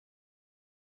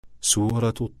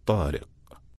سورة الطارق.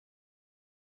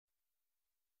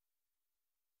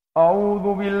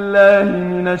 أعوذ بالله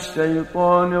من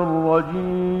الشيطان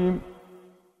الرجيم.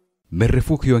 Me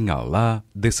refugio en Allah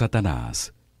de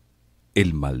Satanás,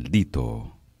 el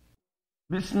maldito.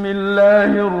 بسم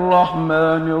الله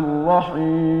الرحمن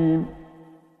الرحيم.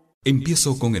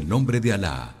 Empiezo con el nombre de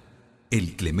Alá,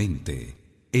 el Clemente,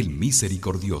 el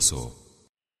Misericordioso.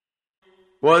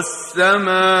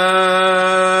 والسماء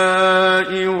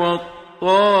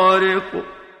والطارق.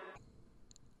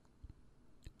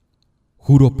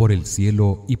 Juro por el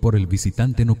cielo y por el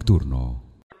visitante nocturno.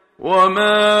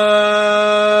 وما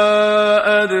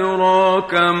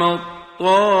أدراك ما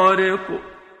الطارق.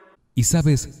 ¿Y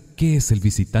sabes qué es el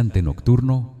visitante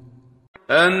nocturno?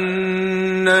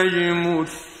 النجم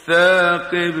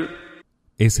الثاقب.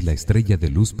 Es la estrella de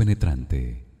luz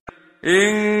penetrante.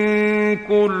 إن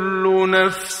كل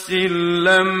نفس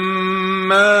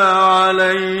لما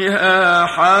عليها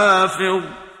حافظ.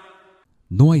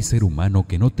 No hay ser humano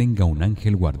que no tenga un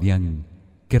ángel guardián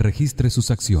que registre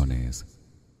sus acciones.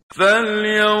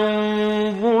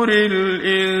 فلينظر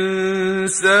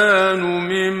الإنسان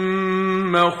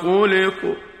مما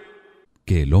خلق.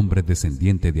 Que el hombre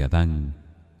descendiente de Adán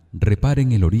repare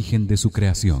en el origen de su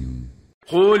creación.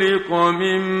 خلق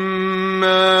من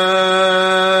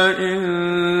ماء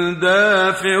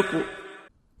دافق.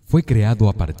 Fue creado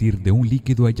a partir de un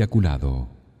líquido eyaculado.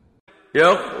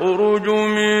 يخرج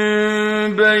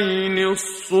من بين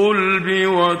الصلب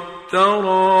والترائب.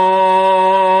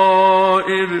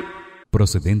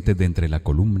 Procedente de entre la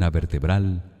columna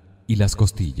vertebral y las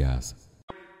costillas.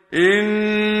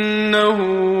 إنه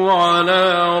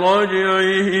على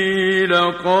رجعه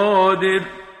لقادر.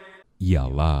 Y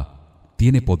Allah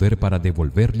tiene poder para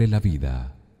devolverle la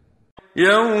vida.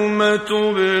 يوم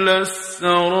تبلى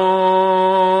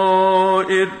السرائر.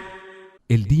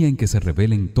 El día en que se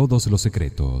revelen todos los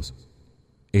secretos.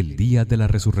 El día de la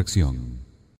resurrección.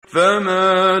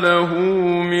 فما له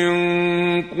من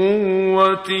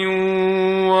قوة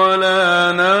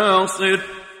ولا ناصر.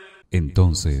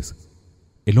 Entonces,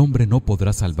 el hombre no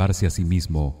podrá salvarse a sí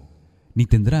mismo, ni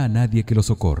tendrá a nadie que lo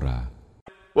socorra.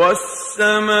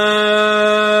 والسماء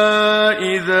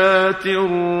ذات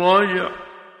الرجع.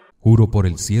 Juro por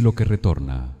el cielo que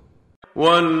retorna.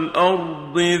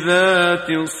 والأرض ذات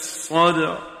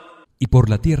الصدع. Y por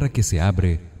la tierra que se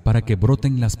abre para que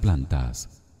broten las plantas.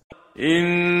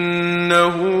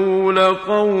 إنه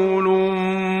لقول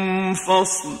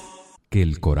فصل. Que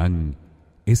el Corán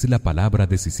es la palabra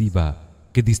decisiva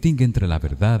que distingue entre la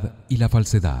verdad y la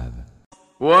falsedad.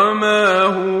 وما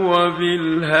هو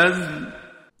بالهزل.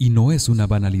 Y no es una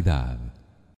banalidad.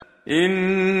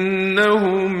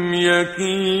 إنهم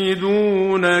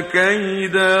يكيدون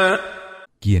كيدا.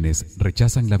 Quienes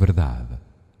rechazan la verdad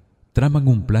traman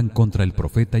un plan contra el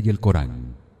profeta y el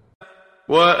Corán.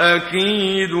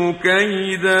 وأكيد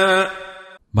كيدا.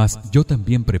 Mas yo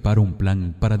también preparo un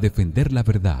plan para defender la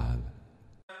verdad.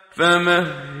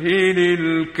 فمهل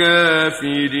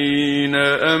الكافرين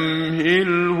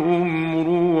أمهلهم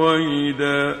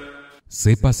رويدا.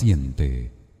 Sé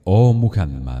paciente, oh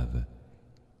Muhammad,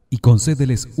 y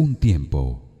concédeles un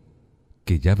tiempo,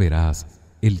 que ya verás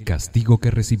el castigo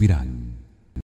que recibirán.